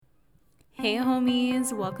Hey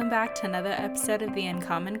homies, welcome back to another episode of the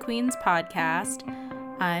Uncommon Queens podcast.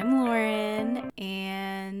 I'm Lauren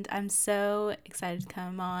and I'm so excited to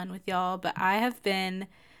come on with y'all, but I have been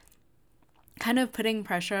kind of putting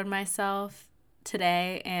pressure on myself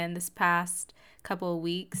today and this past couple of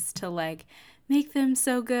weeks to make them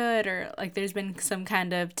so good, or there's been some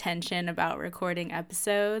kind of tension about recording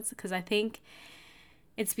episodes because I think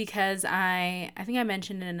it's because I think I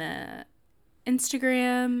mentioned in a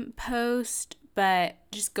Instagram post, but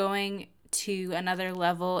just going to another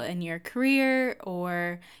level in your career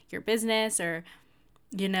or your business, or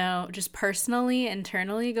just personally,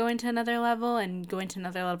 internally going to another level and going to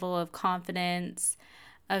another level of confidence,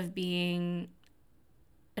 of being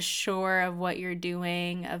sure of what you're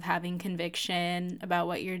doing, of having conviction about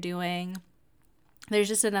what you're doing. There's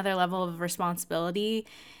just another level of responsibility.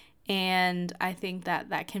 And I think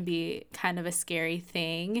that can be kind of a scary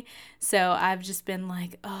thing. So I've just been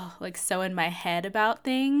so in my head about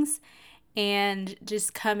things, and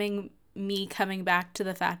just coming back to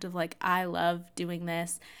the fact of I love doing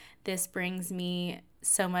this. This brings me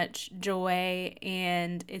so much joy,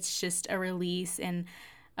 and it's just a release and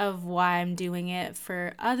of why I'm doing it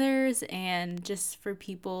for others and just for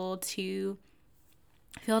people to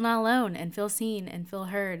feel not alone and feel seen and feel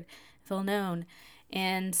heard, feel known.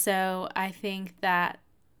 And so I think that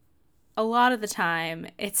a lot of the time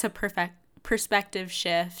it's a perfect perspective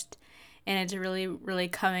shift, and it's really, really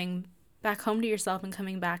coming back home to yourself and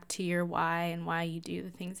coming back to your why and why you do the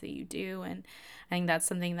things that you do. And I think that's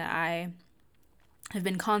something that I have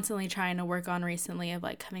been constantly trying to work on recently, of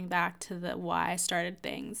coming back to the why I started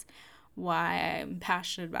things, why I'm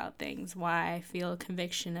passionate about things, why I feel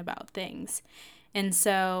conviction about things. And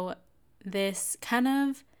so this kind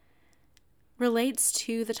of relates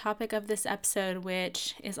to the topic of this episode,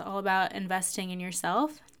 which is all about investing in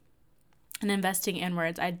yourself and investing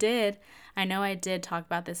inwards. I know I did talk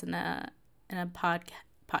about this in a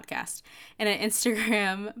podcast, in an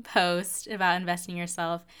Instagram post about investing in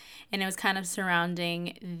yourself, and it was kind of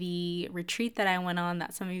surrounding the retreat that I went on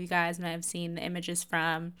that some of you guys might have seen the images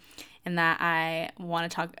from, and that I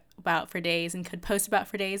want to talk about for days and could post about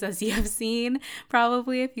for days, as you have seen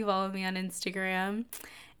probably if you follow me on Instagram.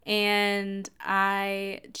 And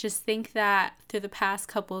I just think that through the past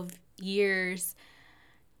couple of years,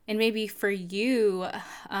 and maybe for you,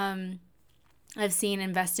 I've seen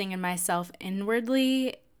investing in myself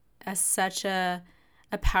inwardly as such a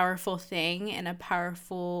powerful thing and a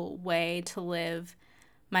powerful way to live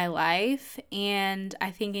my life. And I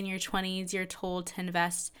think in your 20s, you're told to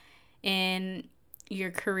invest in your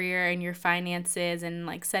career and your finances,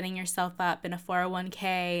 and setting yourself up in a 401k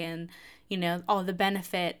and all the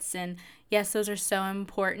benefits. And yes, those are so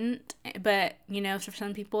important, but for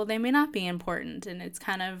some people they may not be important. And it's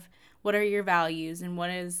kind of, what are your values and what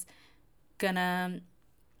is gonna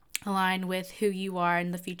align with who you are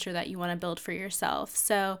and the future that you want to build for yourself.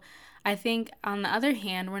 So I think on the other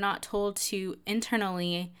hand, we're not told to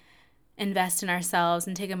internally invest in ourselves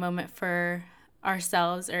and take a moment for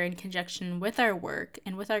ourselves, or in conjunction with our work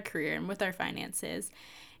and with our career and with our finances.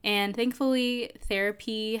 And thankfully,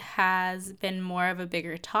 therapy has been more of a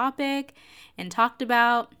bigger topic and talked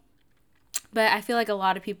about. But I feel like a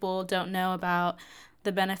lot of people don't know about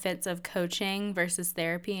the benefits of coaching versus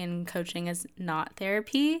therapy, and coaching is not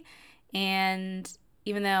therapy. And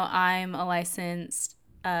even though I'm a licensed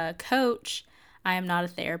coach, I am not a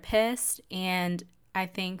therapist. And I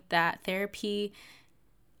think that therapy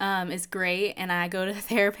is great, and I go to a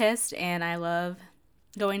therapist and I love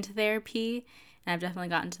going to therapy. And I've definitely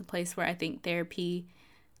gotten to the place where I think therapy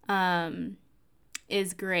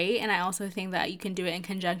is great. And I also think that you can do it in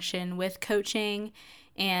conjunction with coaching,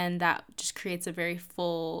 and that just creates a very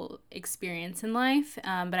full experience in life.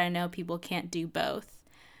 But I know people can't do both.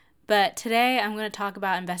 But today I'm going to talk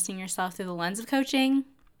about investing in yourself through the lens of coaching,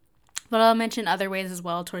 but I'll mention other ways as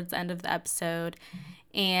well towards the end of the episode.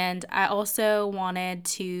 And I also wanted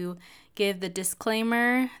to give the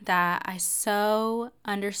disclaimer that I so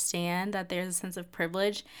understand that there's a sense of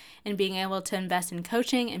privilege in being able to invest in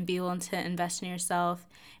coaching and be able to invest in yourself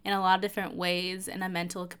in a lot of different ways in a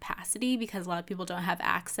mental capacity, because a lot of people don't have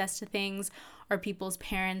access to things, or people's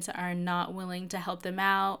parents are not willing to help them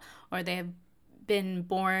out, or they have been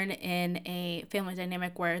born in a family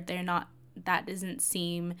dynamic where that doesn't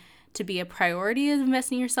seem to be a priority, of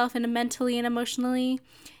investing yourself in mentally and emotionally.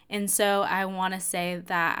 And so I want to say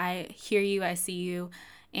that I hear you, I see you,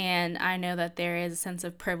 and I know that there is a sense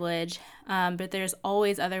of privilege, but there's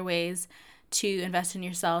always other ways to invest in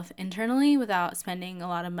yourself internally without spending a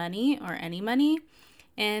lot of money or any money.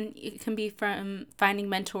 And it can be from finding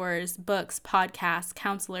mentors, books, podcasts,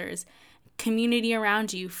 counselors, community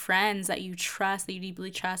around you, friends that you trust, that you deeply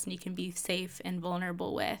trust, and you can be safe and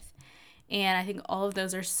vulnerable with. And I think all of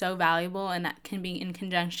those are so valuable, and that can be in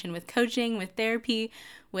conjunction with coaching, with therapy,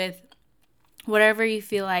 with whatever you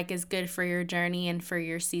feel like is good for your journey and for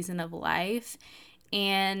your season of life.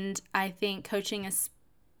 And I think coaching is,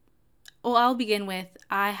 well, I'll begin with,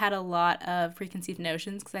 I had a lot of preconceived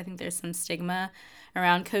notions because I think there's some stigma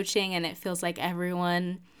around coaching, and it feels like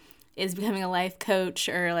everyone is becoming a life coach,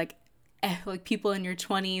 or like people in your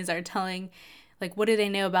 20s are telling, like, what do they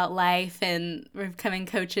know about life, and we're becoming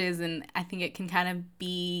coaches, and I think it can kind of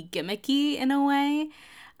be gimmicky in a way.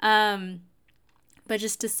 But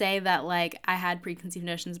just to say that, like, I had preconceived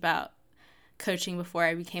notions about coaching before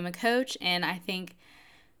I became a coach, and I think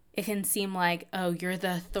it can seem like, oh, you're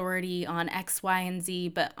the authority on X, Y, and Z,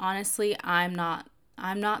 but honestly, I'm not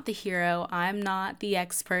the hero. I'm not the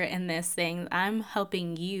expert in this thing. I'm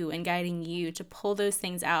helping you and guiding you to pull those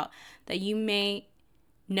things out that you may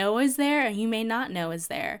know is there and you may not know is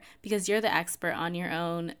there, because you're the expert on your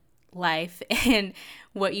own life and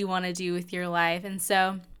what you want to do with your life. And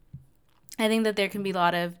so I think that there can be a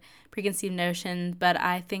lot of preconceived notions, but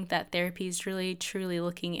I think that therapy is really, truly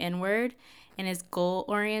looking inward and is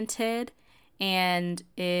goal-oriented and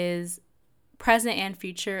is present and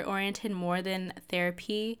future-oriented more than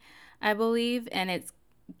therapy, I believe. And it's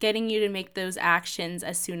getting you to make those actions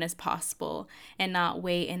as soon as possible and not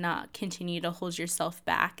wait and not continue to hold yourself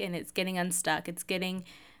back. And it's getting unstuck. It's getting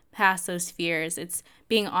past those fears. It's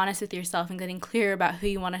being honest with yourself and getting clear about who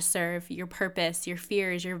you want to serve, your purpose, your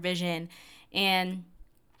fears, your vision. And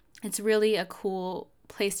it's really a cool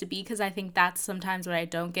place to be, because I think that's sometimes what I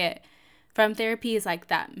don't get from therapy, is like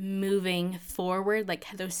that moving forward, like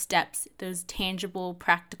those steps, those tangible,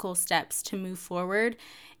 practical steps to move forward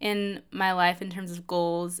in my life in terms of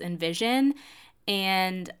goals and vision.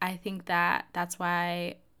 And I think that that's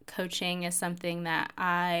why coaching is something that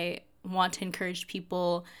I want to encourage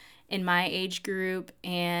people in my age group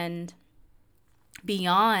and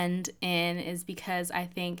beyond in, is because I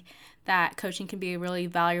think that coaching can be a really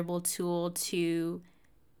valuable tool to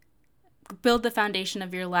build the foundation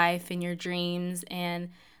of your life and your dreams, and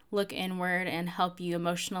look inward and help you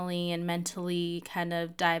emotionally and mentally kind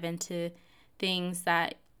of dive into things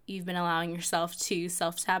that you've been allowing yourself to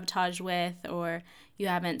self-sabotage with, or you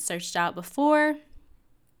haven't searched out before.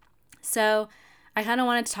 So I kind of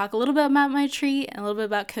wanted to talk a little bit about my retreat, a little bit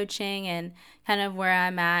about coaching, and kind of where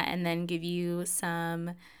I'm at, and then give you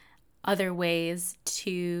some other ways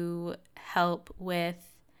to help with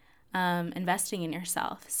investing in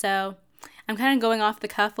yourself. So I'm kind of going off the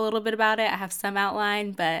cuff a little bit about it. I have some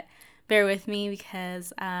outline, but bear with me,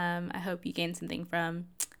 because I hope you gain something from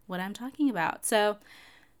what I'm talking about. So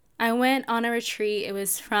I went on a retreat. It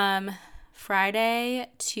was from Friday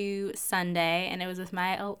to Sunday, and it was with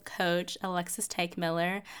my coach, Alexis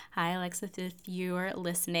Teichmiller. Hi, Alexis, if you're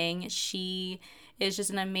listening. She is just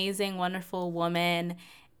an amazing, wonderful woman,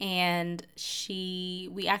 and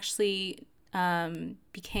we actually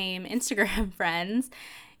became Instagram friends.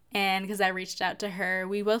 And because I reached out to her,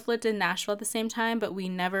 we both lived in Nashville at the same time, but we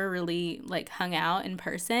never really like hung out in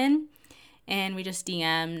person, and we just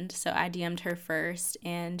DM'd. So I DM'd her first,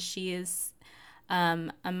 and she is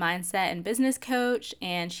a mindset and business coach,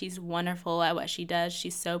 and she's wonderful at what she does.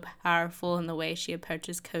 She's so powerful in the way she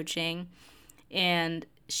approaches coaching, and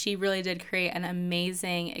she really did create an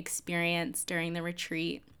amazing experience during the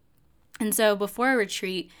retreat. And so before a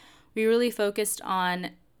retreat, we really focused on,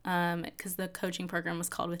 because the coaching program was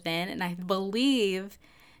called Within, and I believe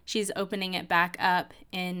she's opening it back up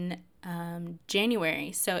in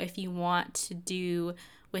January. So if you want to do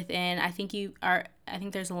Within, I think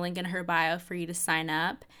there's a link in her bio for you to sign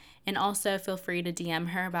up. And also feel free to DM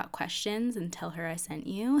her about questions and tell her I sent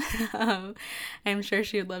you. I'm sure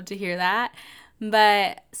she would love to hear that.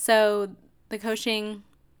 But so the coaching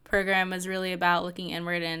program was really about looking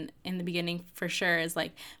inward, and in the beginning, for sure, is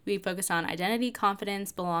like we focus on identity,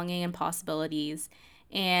 confidence, belonging, and possibilities.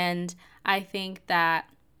 And I think that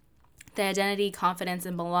the identity, confidence,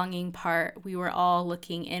 and belonging part, we were all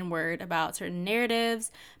looking inward about certain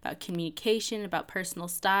narratives, about communication, about personal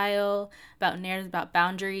style, about narratives, about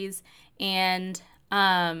boundaries. And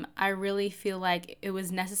I really feel like it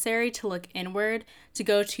was necessary to look inward to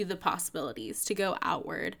go to the possibilities, to go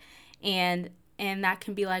outward. And that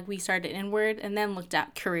can be like we started inward and then looked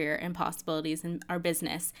at career and possibilities in our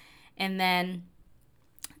business. And then,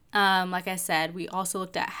 like I said, we also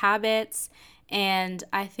looked at habits. And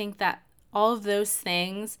I think that all of those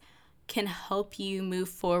things can help you move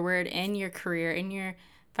forward in your career, in your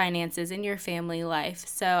finances, in your family life.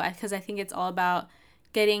 So, because I think it's all about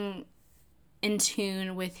getting in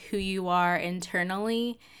tune with who you are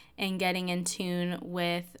internally and getting in tune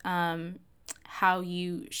with how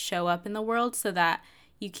you show up in the world so that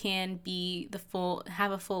you can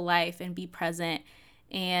have a full life and be present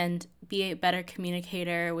and be a better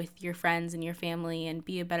communicator with your friends and your family and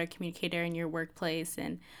be a better communicator in your workplace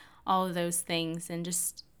and all of those things and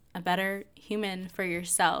just a better human for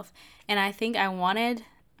yourself. And I think I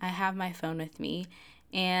have my phone with me,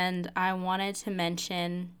 and I wanted to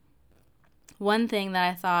mention one thing that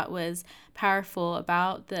I thought was powerful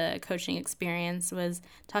about the coaching experience was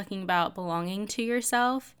talking about belonging to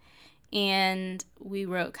yourself. And we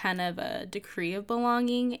wrote kind of a decree of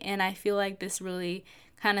belonging. And I feel like this really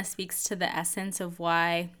kind of speaks to the essence of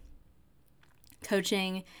why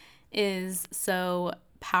coaching is so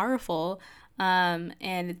powerful. And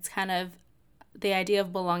it's kind of the idea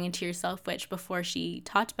of belonging to yourself, which before she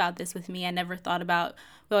talked about this with me, I never thought about.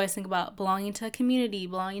 We always think about belonging to a community,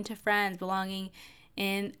 belonging to friends, belonging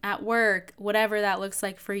at work, whatever that looks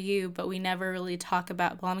like for you, but we never really talk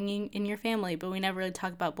about belonging in your family, but we never really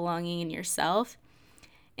talk about belonging in yourself.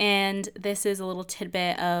 And this is a little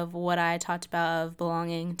tidbit of what I talked about of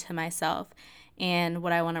belonging to myself and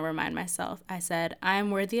what I want to remind myself. I said, I'm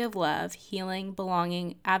worthy of love, healing,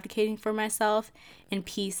 belonging, advocating for myself, and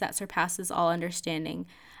peace that surpasses all understanding.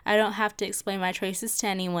 I don't have to explain my choices to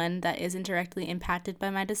anyone that isn't directly impacted by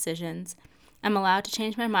my decisions. I'm allowed to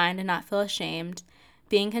change my mind and not feel ashamed.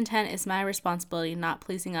 Being content is my responsibility, not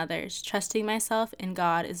pleasing others. Trusting myself and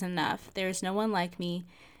God is enough. There is no one like me,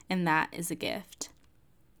 and that is a gift.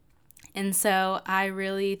 And so I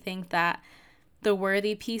really think that the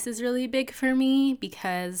worthy piece is really big for me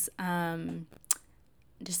because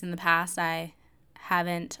just in the past, I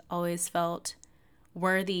haven't always felt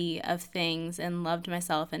worthy of things and loved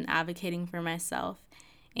myself and advocating for myself.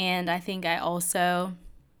 And I think I also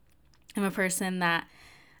am a person that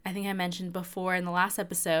I think I mentioned before in the last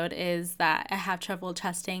episode is that I have trouble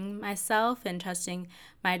trusting myself and trusting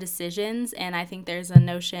my decisions. And I think there's a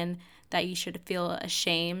notion that you should feel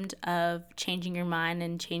ashamed of changing your mind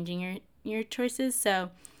and changing your choices. So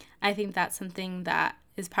I think that's something that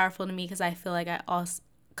is powerful to me because I feel like I also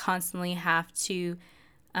constantly have to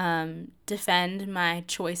defend my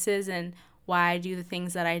choices and why I do the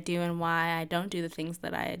things that I do and why I don't do the things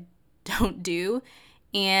that I don't do.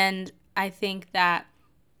 And I think that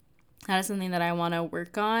is something that I want to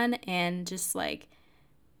work on, and just like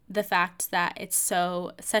the fact that it's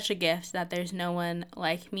such a gift that there's no one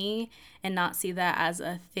like me, and not see that as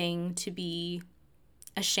a thing to be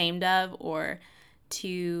ashamed of or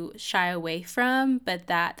to shy away from, but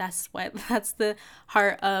that's the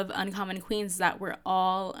heart of Uncommon Queens, that we're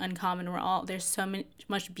all uncommon. There's so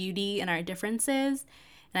much beauty in our differences,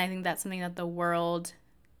 and I think that's something that the world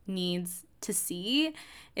needs to see,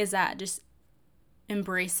 is that just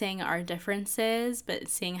embracing our differences, but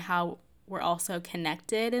seeing how we're also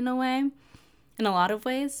connected in a lot of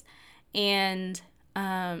ways. And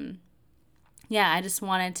I just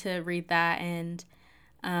wanted to read that,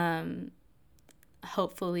 and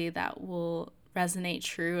hopefully that will resonate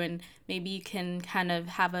true, and maybe you can kind of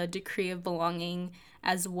have a decree of belonging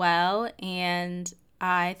as well. And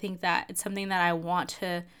I think that it's something that I want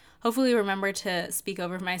to hopefully remember to speak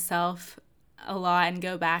over myself a lot and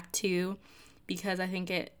go back to, because I think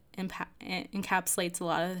it encapsulates a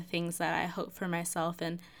lot of the things that I hope for myself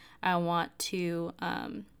and I want to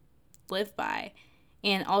live by.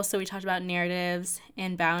 And also we talked about narratives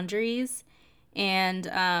and boundaries, and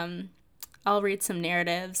I'll read some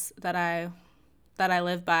narratives that I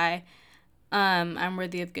live by. I'm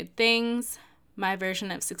worthy of good things. My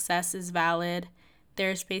version of success is valid.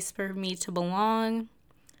 There is space for me to belong.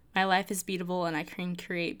 My life is beautiful and I can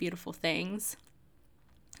create beautiful things.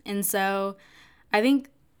 And so I think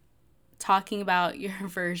talking about your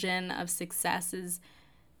version of success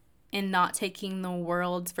and not taking the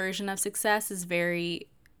world's version of success is very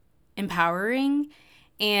empowering.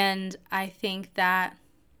 And I think that,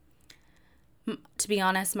 to be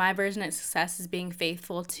honest, my version of success is being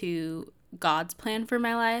faithful to God's plan for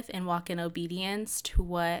my life and walk in obedience to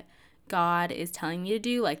what God is telling me to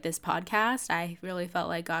do, like this podcast. I really felt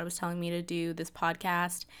like God was telling me to do this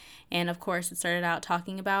podcast. And of course, it started out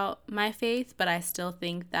talking about my faith, but I still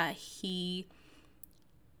think that He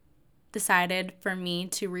decided for me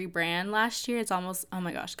to rebrand last year. It's almost, oh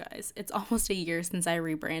my gosh, guys, it's almost a year since I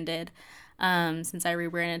rebranded.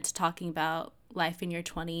 To talking about life in your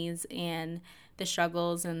 20s and the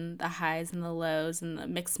struggles and the highs and the lows and the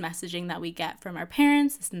mixed messaging that we get from our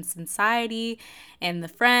parents and society and the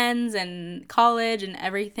friends and college and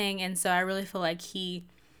everything. And so I really feel like He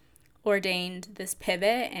ordained this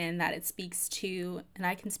pivot, and that it speaks to, and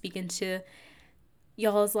I can speak into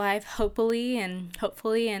y'all's life hopefully, and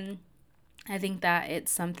I think that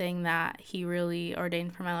it's something that he really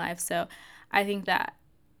ordained for my life. So I think that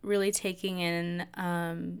really taking in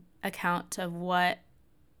account of what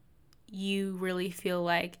you really feel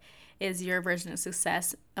like is your version of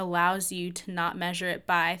success allows you to not measure it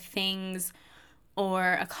by things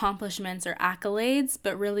or accomplishments or accolades,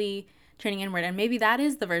 but really turning inward. And maybe that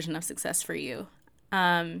is the version of success for you.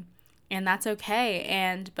 And that's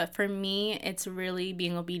okay. But for me, it's really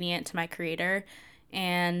being obedient to my creator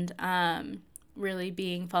and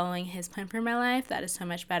really following his plan for my life. That is so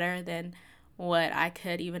much better than what I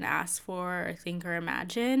could even ask for or think or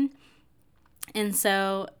imagine. And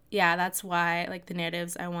so, yeah, that's why, like, the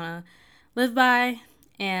narratives I want to live by,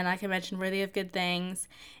 and like I mentioned, worthy of good things.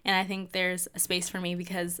 And I think there's a space for me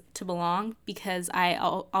to belong, because I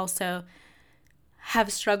also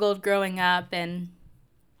have struggled growing up, and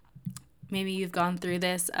maybe you've gone through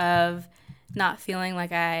this of not feeling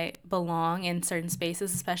like I belong in certain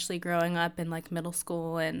spaces, especially growing up in like middle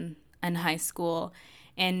school and high school,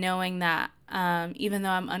 and knowing that even though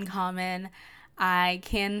I'm uncommon, I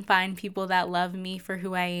can find people that love me for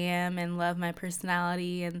who I am and love my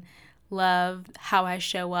personality and love how I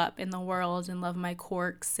show up in the world and love my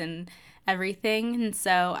quirks and everything. And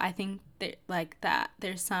so I think that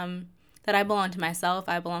there's some that I belong to myself,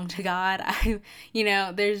 I belong to God.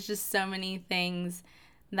 There's just so many things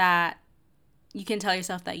that you can tell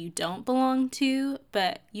yourself that you don't belong to,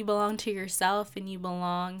 but you belong to yourself, and you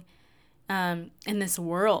belong in this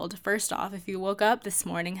world. First off, if you woke up this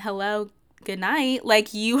morning, hello, good night.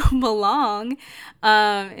 Like, you belong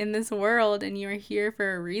in this world, and you're here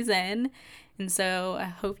for a reason. And so I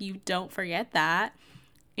hope you don't forget that.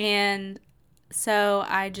 And so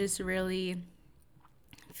I just really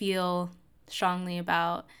feel strongly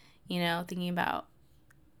about, thinking about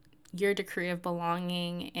your decree of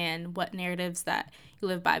belonging and what narratives that you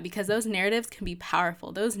live by, because those narratives can be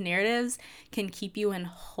powerful. Those narratives can keep you in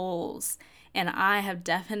holes. And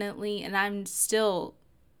I'm still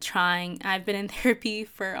trying. I've been in therapy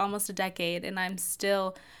for almost a decade, and I'm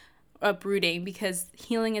still uprooting, because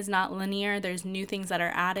healing is not linear. There's new things that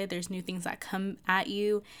are added. There's new things that come at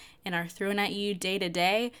you and are thrown at you day to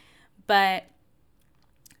day. But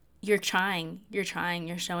you're showing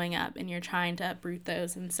up, and you're trying to uproot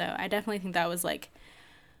those. And so I definitely think that was like,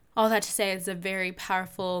 all that to say, it's a very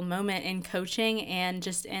powerful moment in coaching and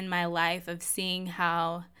just in my life, of seeing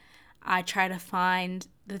how I try to find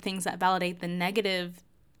the things that validate the negative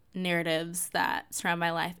narratives that surround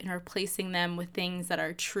my life, and replacing them with things that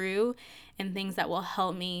are true and things that will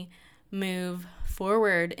help me move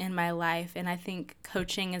forward in my life. And I think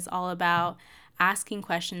coaching is all about asking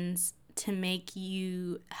questions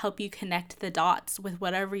to help you connect the dots with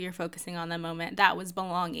whatever you're focusing on the moment. That was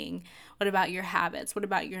belonging. What about your habits? What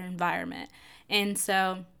about your environment? And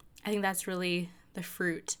so I think that's really the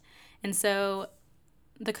fruit. And so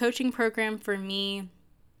the coaching program for me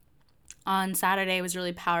on Saturday was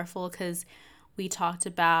really powerful, because we talked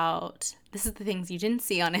about, this is the things you didn't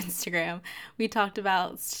see on Instagram. We talked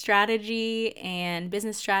about strategy and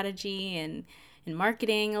business strategy and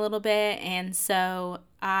marketing a little bit. And so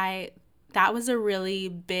that was a really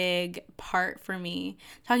big part for me.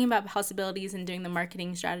 Talking about possibilities and doing the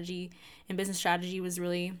marketing strategy and business strategy was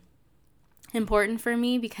really important for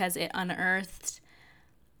me, because it unearthed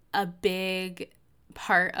a big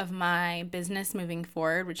part of my business moving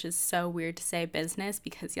forward, which is so weird to say business,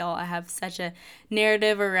 because y'all, I have such a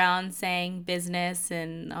narrative around saying business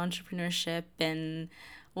and entrepreneurship and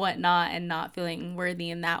whatnot, and not feeling worthy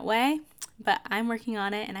in that way. But I'm working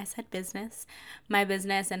on it, and I said business, my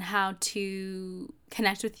business, and how to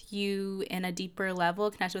connect with you in a deeper level,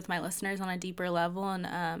 connect with my listeners on a deeper level and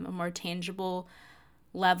a more tangible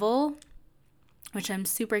level, which I'm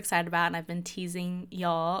super excited about. And I've been teasing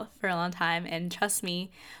y'all for a long time. And trust me,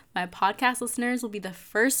 my podcast listeners will be the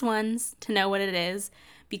first ones to know what it is,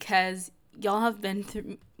 because y'all have been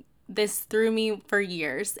through me for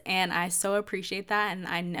years, and I so appreciate that, and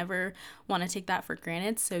I never want to take that for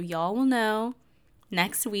granted. So y'all will know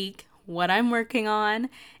next week what I'm working on,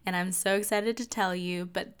 and I'm so excited to tell you.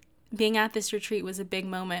 But being at this retreat was a big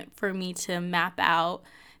moment for me to map out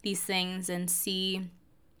these things and see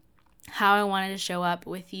how I wanted to show up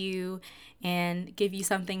with you and give you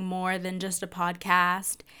something more than just a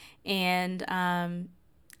podcast. And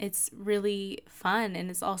it's really fun, and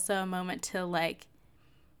it's also a moment to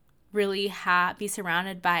really be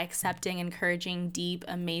surrounded by accepting, encouraging, deep,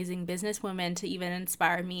 amazing businesswomen to even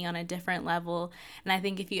inspire me on a different level. And I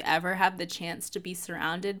think if you ever have the chance to be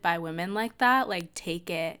surrounded by women like that, take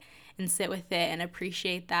it and sit with it and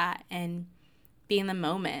appreciate that and be in the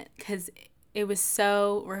moment, because it was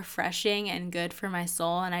so refreshing and good for my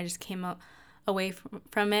soul. And I just came away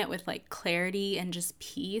from it with like clarity and just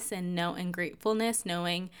peace and gratefulness,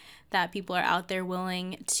 knowing that people are out there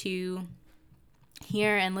willing to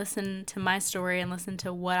hear and listen to my story and listen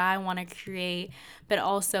to what I want to create, but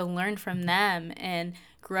also learn from them and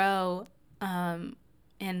grow and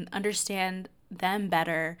understand them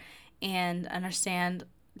better and understand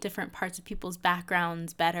different parts of people's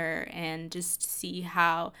backgrounds better, and just see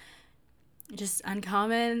how just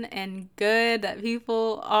uncommon and good that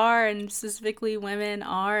people are, and specifically women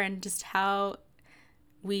are, and just how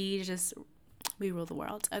we rule the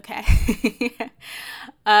world. Okay.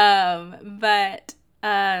 But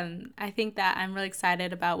I think that I'm really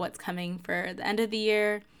excited about what's coming for the end of the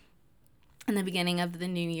year and the beginning of the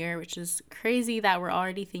new year, which is crazy that we're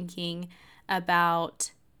already thinking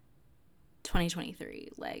about 2023.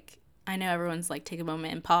 Like, I know everyone's like, take a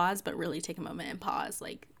moment and pause, but really take a moment and pause.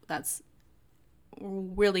 Like, that's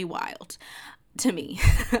really wild to me.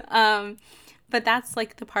 But that's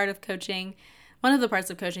like the part of coaching. One of the parts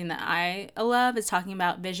of coaching that I love is talking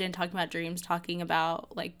about vision, talking about dreams, talking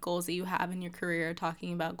about like goals that you have in your career,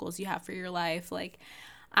 talking about goals you have for your life. Like,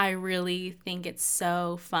 I really think it's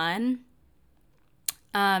so fun.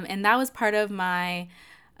 And that was part of my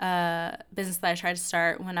business that I tried to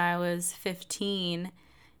start when I was 15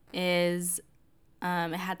 is it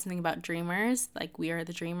had something about dreamers, like We Are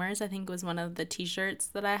the Dreamers, I think was one of the t-shirts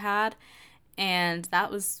that I had. And that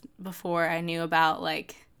was before I knew about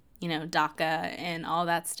like, DACA and all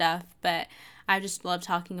that stuff. But I just love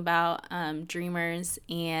talking about dreamers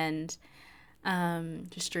and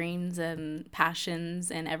just dreams and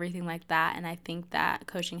passions and everything like that. And I think that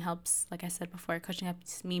coaching helps, like I said before, coaching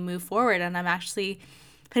helps me move forward. And I'm actually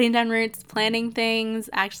putting down roots, planning things,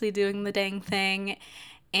 actually doing the dang thing.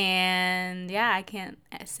 And yeah, I can't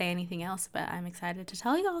say anything else, but I'm excited to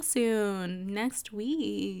tell y'all soon, next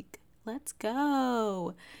week. Let's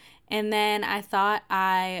go. And then I thought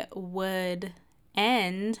I would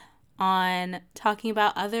end on talking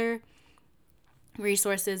about other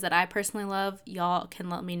resources that I personally love. Y'all can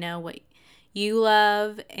let me know what you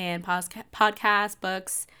love, and podcasts,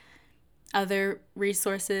 books, other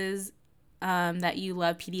resources that you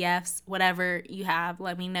love, PDFs, whatever you have,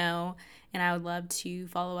 let me know. And I would love to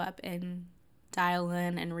follow up and dial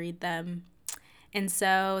in and read them. And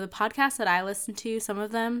so the podcasts that I listen to, some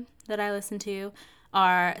of them that I listen to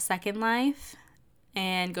are Second Life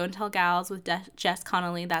and Go and Tell Gals with Jess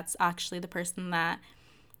Connolly. That's actually the person that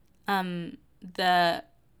the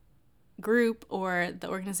group or the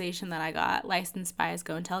organization that I got licensed by is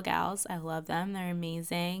Go and Tell Gals. I love them. They're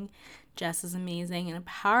amazing. Jess is amazing and a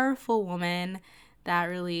powerful woman that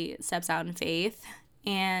really steps out in faith.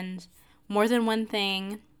 And More Than One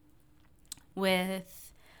Thing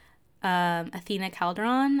with Athena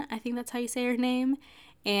Calderon, I think that's how you say her name.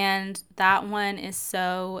 And that one is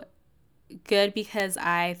so good because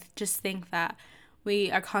I just think that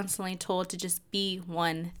we are constantly told to just be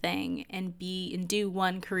one thing and do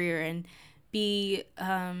one career and be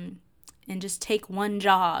and just take one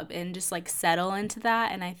job and just like settle into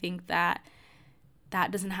that. And I think that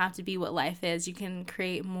doesn't have to be what life is. You can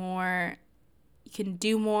create more, you can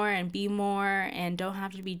do more and be more, and don't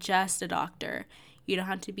have to be just a doctor. You don't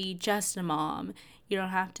have to be just a mom. You don't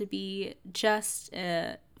have to be just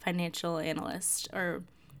a financial analyst or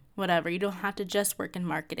whatever. You don't have to just work in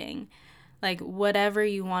marketing. Like, whatever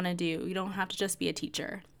you want to do, you don't have to just be a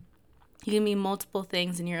teacher. You can be multiple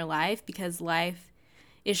things in your life because life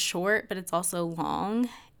is short, but it's also long.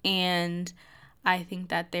 And I think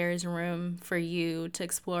that there's room for you to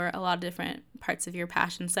explore a lot of different parts of your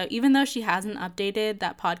passion. So even though she hasn't updated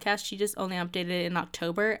that podcast, she just only updated it in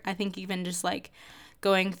October. I think even just like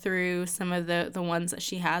going through some of the ones that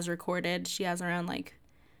she has recorded, she has around like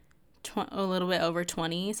a little bit over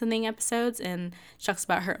 20 something episodes, and she talks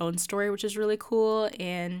about her own story, which is really cool,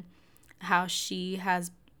 and how she has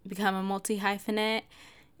become a multi-hyphenate.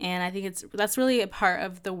 And I think that's really a part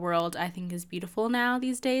of the world I think is beautiful now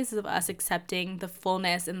these days, of us accepting the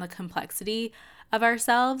fullness and the complexity of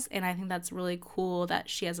ourselves. And I think that's really cool that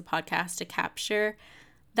she has a podcast to capture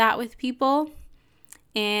that with people.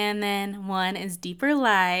 And then one is Deeper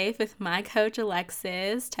Life with my coach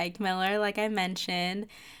Alexis Tyke Miller, like I mentioned.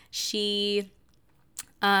 She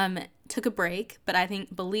took a break, but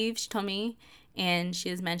believe she told me, and she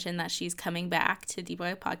has mentioned that she's coming back to Deep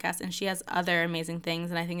Boy Podcast, and she has other amazing things.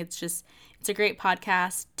 And I think it's a great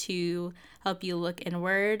podcast to help you look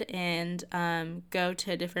inward and go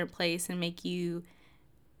to a different place and make you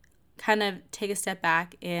kind of take a step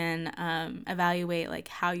back and evaluate like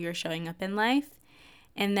how you're showing up in life.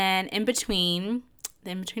 And then the In Between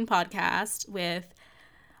podcast with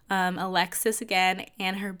Alexis again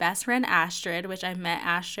and her best friend Astrid, which I met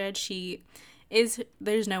Astrid. She is,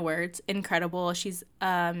 there's no words, incredible. She's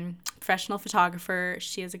professional photographer.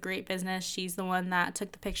 She has a great business. She's the one that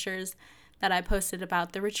took the pictures that I posted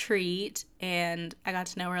about the retreat, and I got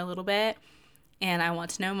to know her a little bit, and I want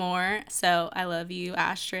to know more. So I love you,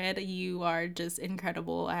 Astrid. You are just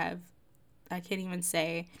incredible. I can't even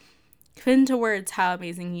put into words how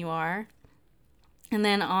amazing you are. And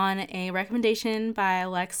then on a recommendation by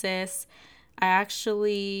Alexis, I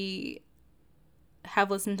actually have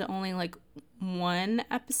listened to only like one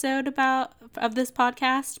episode of this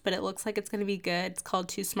podcast, but it looks like it's going to be good. It's called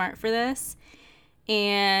Too Smart for This,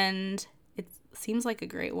 and it seems like a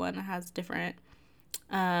great one. It has different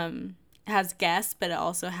it has guests, but it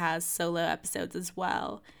also has solo episodes as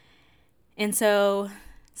well. And so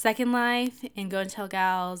Second Life and Go and Tell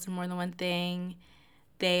Gals and More Than One Thing,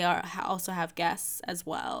 they also have guests as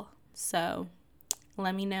well. So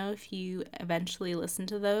let me know if you eventually listen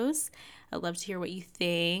to those. I'd love to hear what you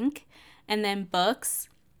think. And then books,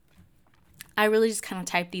 I really just kind of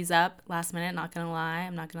typed these up last minute, not gonna lie.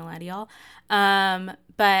 I'm not gonna lie to y'all.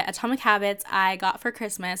 But Atomic Habits I got for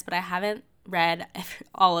Christmas, but I haven't read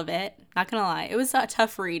all of it. Not gonna lie. It was a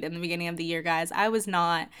tough read in the beginning of the year, guys. I was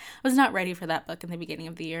not ready for that book in the beginning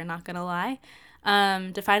of the year, not gonna lie.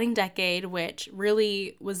 Defining Decade, which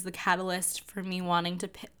really was the catalyst for me wanting to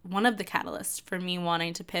one of the catalysts for me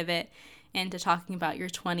wanting to pivot into talking about your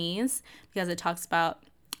 20s, because it talks about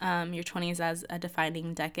your 20s as a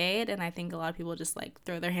defining decade, and I think a lot of people just like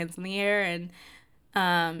throw their hands in the air, and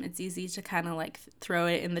it's easy to kind of like throw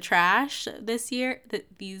it in the trash this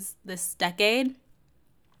decade.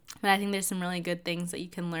 But I think there's some really good things that you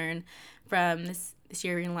can learn from this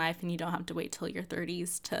year in life, and you don't have to wait till your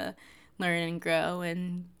 30s to learn and grow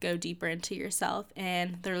and go deeper into yourself.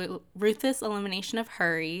 And the ruthless elimination of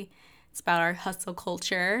hurry. It's about our hustle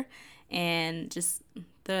culture and just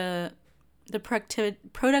the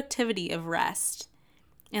productivity of rest.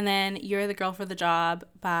 And then You're the Girl for the Job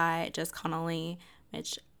by Jess Connolly,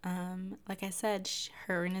 which, like I said,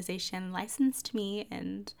 her organization licensed me,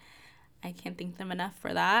 and I can't thank them enough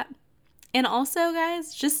for that. And also,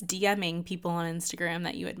 guys, just DMing people on Instagram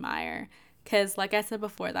that you admire. Because, like I said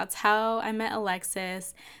before, that's how I met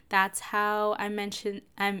Alexis. That's how I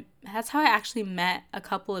actually met a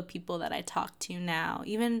couple of people that I talk to now.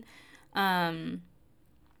 Even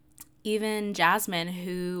Jasmine,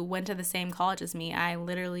 who went to the same college as me, I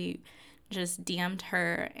literally just DM'd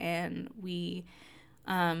her, and we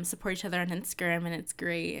support each other on Instagram, and it's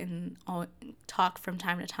great, and I'll talk from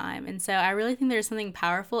time to time. And so I really think there's something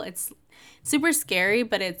powerful. It's super scary,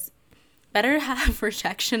 but it's better to have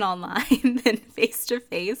rejection online than face to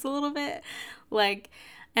face a little bit.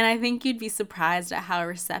 And I think you'd be surprised at how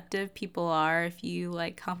receptive people are if you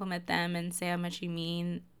like compliment them and say how much they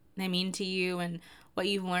mean to you and what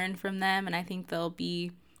you've learned from them. And I think they'll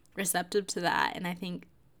be receptive to that. And I think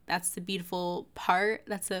that's the beautiful part.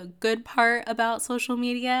 That's a good part about social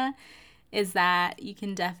media, is that you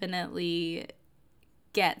can definitely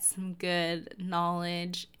get some good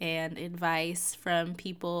knowledge and advice from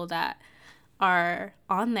people that are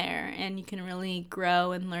on there, and you can really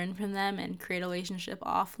grow and learn from them and create a relationship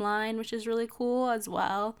offline, which is really cool as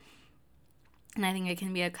well. And I think it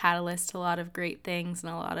can be a catalyst to a lot of great things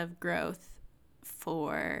and a lot of growth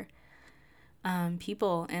for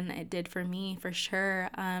people, and it did for me for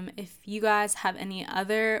sure. If you guys have any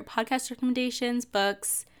other podcast recommendations,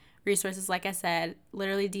 books, resources, like I said,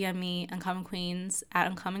 literally DM me Uncommon Queens at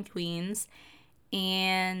Uncommon Queens,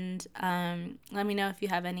 and let me know if you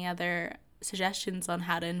have any other suggestions on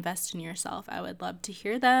how to invest in yourself. I would love to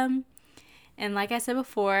hear them. And like I said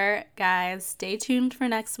before, guys, stay tuned for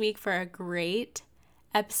next week for a great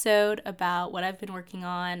episode about what I've been working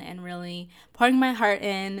on and really pouring my heart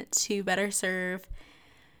in to better serve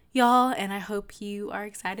y'all. And I hope you are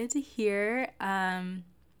excited to hear. And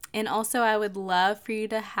also, I would love for you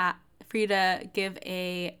to give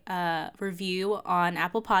a review on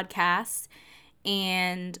Apple Podcasts,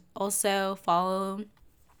 and also follow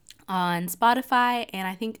on Spotify. And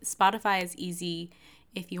I think Spotify is easy.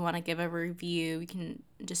 If you want to give a review, you can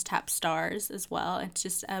just tap stars as well. It's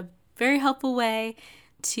just a very helpful way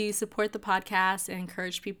to support the podcast and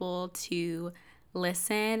encourage people to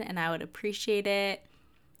listen, and I would appreciate it.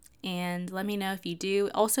 And let me know if you do.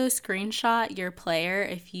 Also, screenshot your player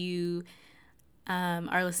if you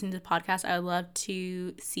are listening to the podcast. I would love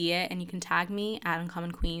to see it, and you can tag me at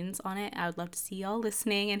Uncommon Queens on it. I would love to see y'all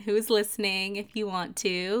listening and who's listening if you want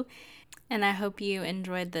to. And I hope you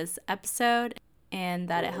enjoyed this episode and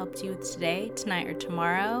that it helped you with today, tonight, or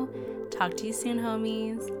tomorrow. Talk to you soon,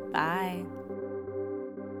 homies. Bye.